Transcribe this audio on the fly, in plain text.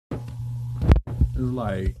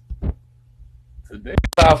like today's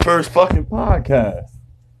our first fucking podcast.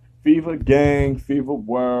 Fever Gang, Fever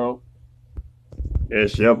World.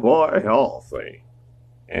 It's your boy Halsey.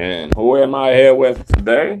 And who am I here with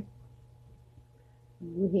today?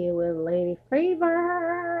 You here with Lady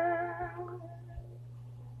Fever.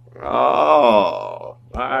 Oh,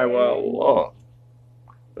 alright, well, look.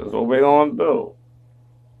 That's what we're gonna do.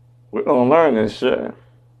 We're gonna learn this shit.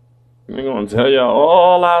 We're gonna tell you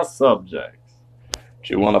all our subjects. If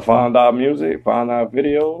you wanna find our music, find our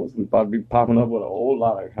videos, we're about to be popping up with a whole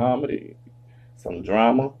lot of comedy, some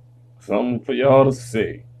drama, something for y'all to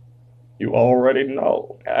see. You already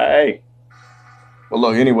know. Hey. Well,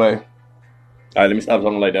 look, anyway. All right, let me stop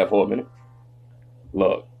talking like that for a minute.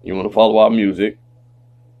 Look, you want to follow our music?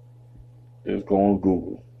 Just go on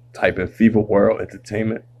Google. Type in Fever World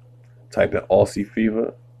Entertainment. Type in Aussie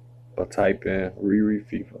Fever. Or type in Riri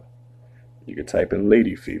Fever. You can type in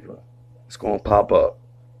Lady Fever. It's going to pop up.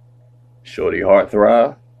 Shorty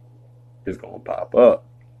Heartthrob. It's going to pop up.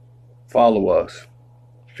 Follow us.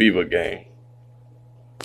 Fever Gang.